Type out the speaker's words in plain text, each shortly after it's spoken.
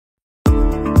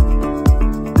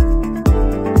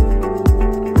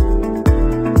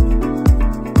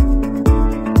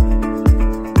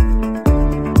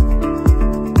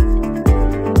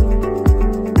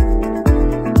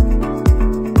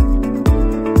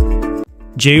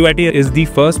JUIT is the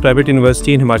first private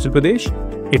university in Himachal Pradesh.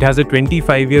 It has a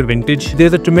 25-year vintage.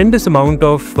 There's a tremendous amount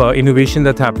of innovation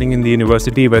that's happening in the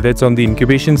university, whether it's on the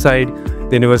incubation side.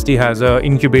 The university has an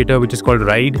incubator which is called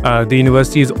RIDE. The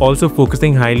university is also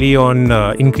focusing highly on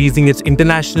increasing its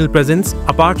international presence.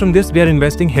 Apart from this, we are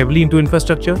investing heavily into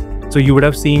infrastructure. So you would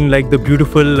have seen like the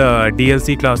beautiful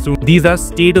DLC classroom. These are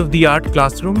state-of-the-art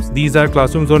classrooms. These are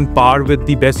classrooms on par with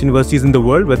the best universities in the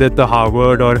world, whether it's the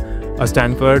Harvard or a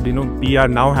Stanford. We are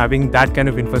now having that kind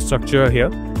of infrastructure here.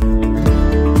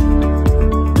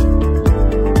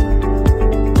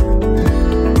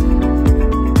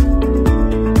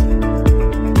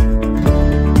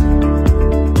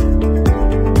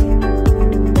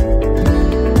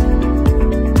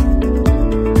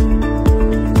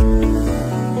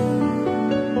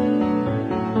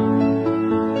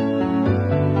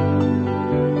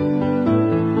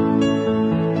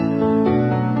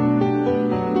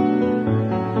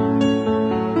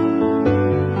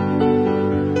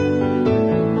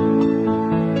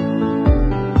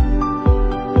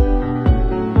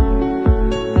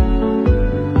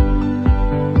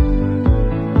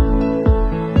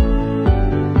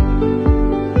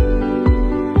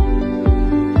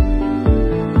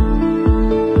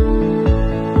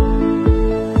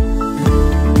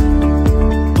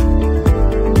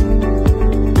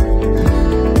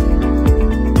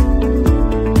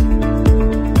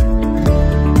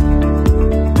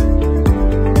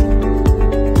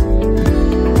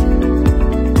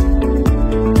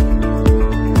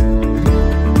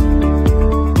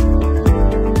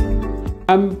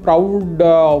 I'm proud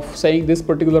of saying this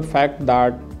particular fact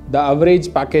that the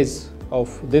average package of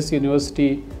this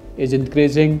university is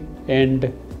increasing,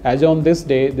 and as on this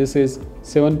day, this is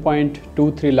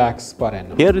 7.23 lakhs per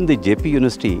annum. Here in the Jaypee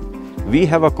University, we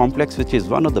have a complex which is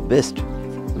one of the best.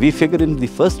 We figure in the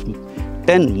first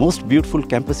 10 most beautiful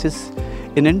campuses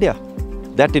in India.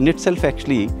 That in itself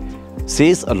actually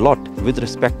says a lot with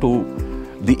respect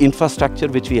to the infrastructure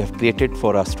which we have created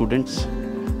for our students,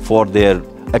 for their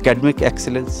academic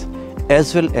excellence,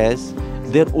 as well as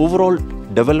their overall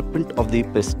development of the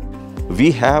best. We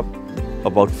have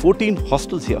about 14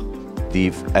 hostels here.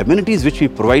 The amenities which we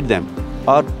provide them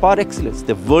are par excellence,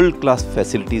 the world-class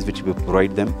facilities which we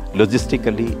provide them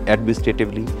logistically,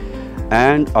 administratively,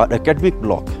 and our academic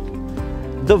block.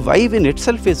 The vibe in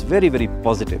itself is very, very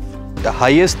positive. The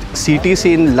highest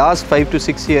CTC in last 5 to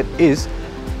 6 years is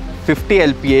 50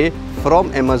 LPA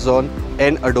from Amazon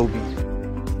and Adobe.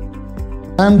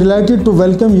 I am delighted to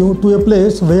welcome you to a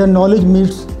place where knowledge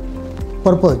meets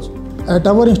purpose. At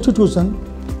our institution,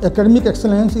 academic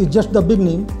excellence is just the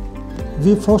beginning.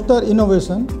 We foster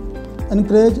innovation,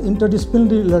 encourage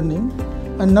interdisciplinary learning,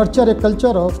 and nurture a culture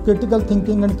of critical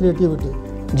thinking and creativity.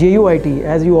 JUIT,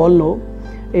 as you all know,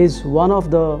 is one of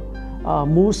the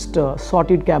most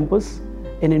sought campus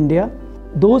in India.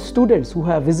 Those students who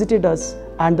have visited us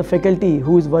and the faculty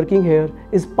who is working here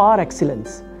is par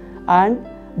excellence. And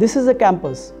this is a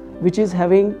campus which is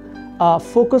having a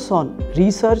focus on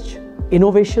research,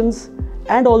 innovations,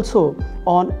 and also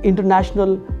on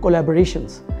international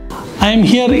collaborations. I am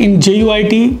here in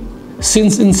JUIT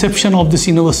since inception of this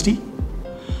university.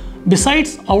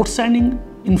 Besides outstanding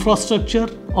infrastructure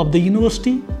of the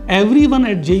university, everyone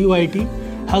at JUIT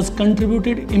has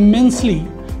contributed immensely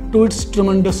to its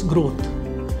tremendous growth.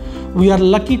 We are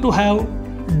lucky to have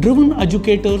driven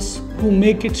educators who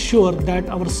make it sure that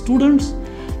our students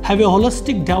have a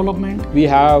holistic development. We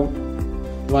have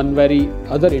one very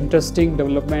other interesting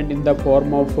development in the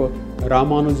form of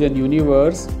Ramanujan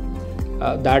Universe.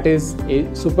 That is a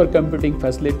supercomputing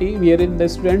facility wherein the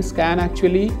students can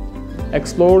actually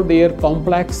explore their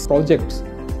complex projects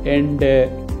and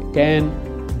can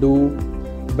do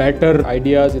better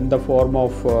ideas in the form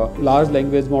of large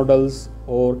language models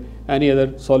or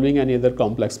solving any other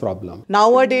complex problem.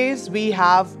 Nowadays, we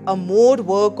have a more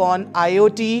work on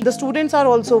IoT. The students are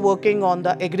also working on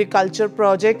the agriculture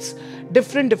projects,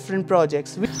 different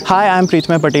projects. Hi, I am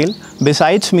Preetmay Patel.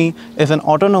 Besides me is an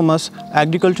autonomous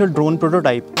agriculture drone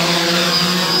prototype.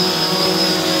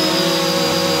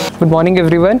 Good morning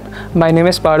everyone, my name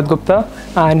is Parth Gupta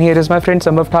and here is my friend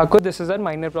Sambhav Thakur. This is our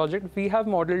minor project. We have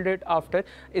modeled it after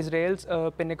Israel's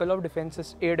pinnacle of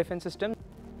air defense system.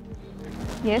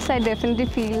 Yes, I definitely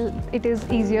feel it is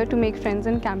easier to make friends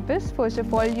on campus. First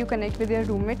of all, you connect with your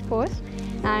roommate first,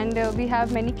 and we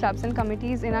have many clubs and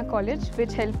committees in our college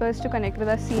which help us to connect with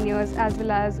our seniors as well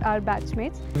as our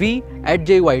batchmates. We at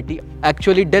JUIT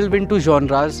actually delve into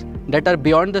genres that are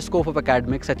beyond the scope of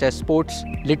academics, such as sports,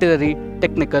 literary,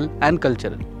 technical and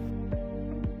cultural.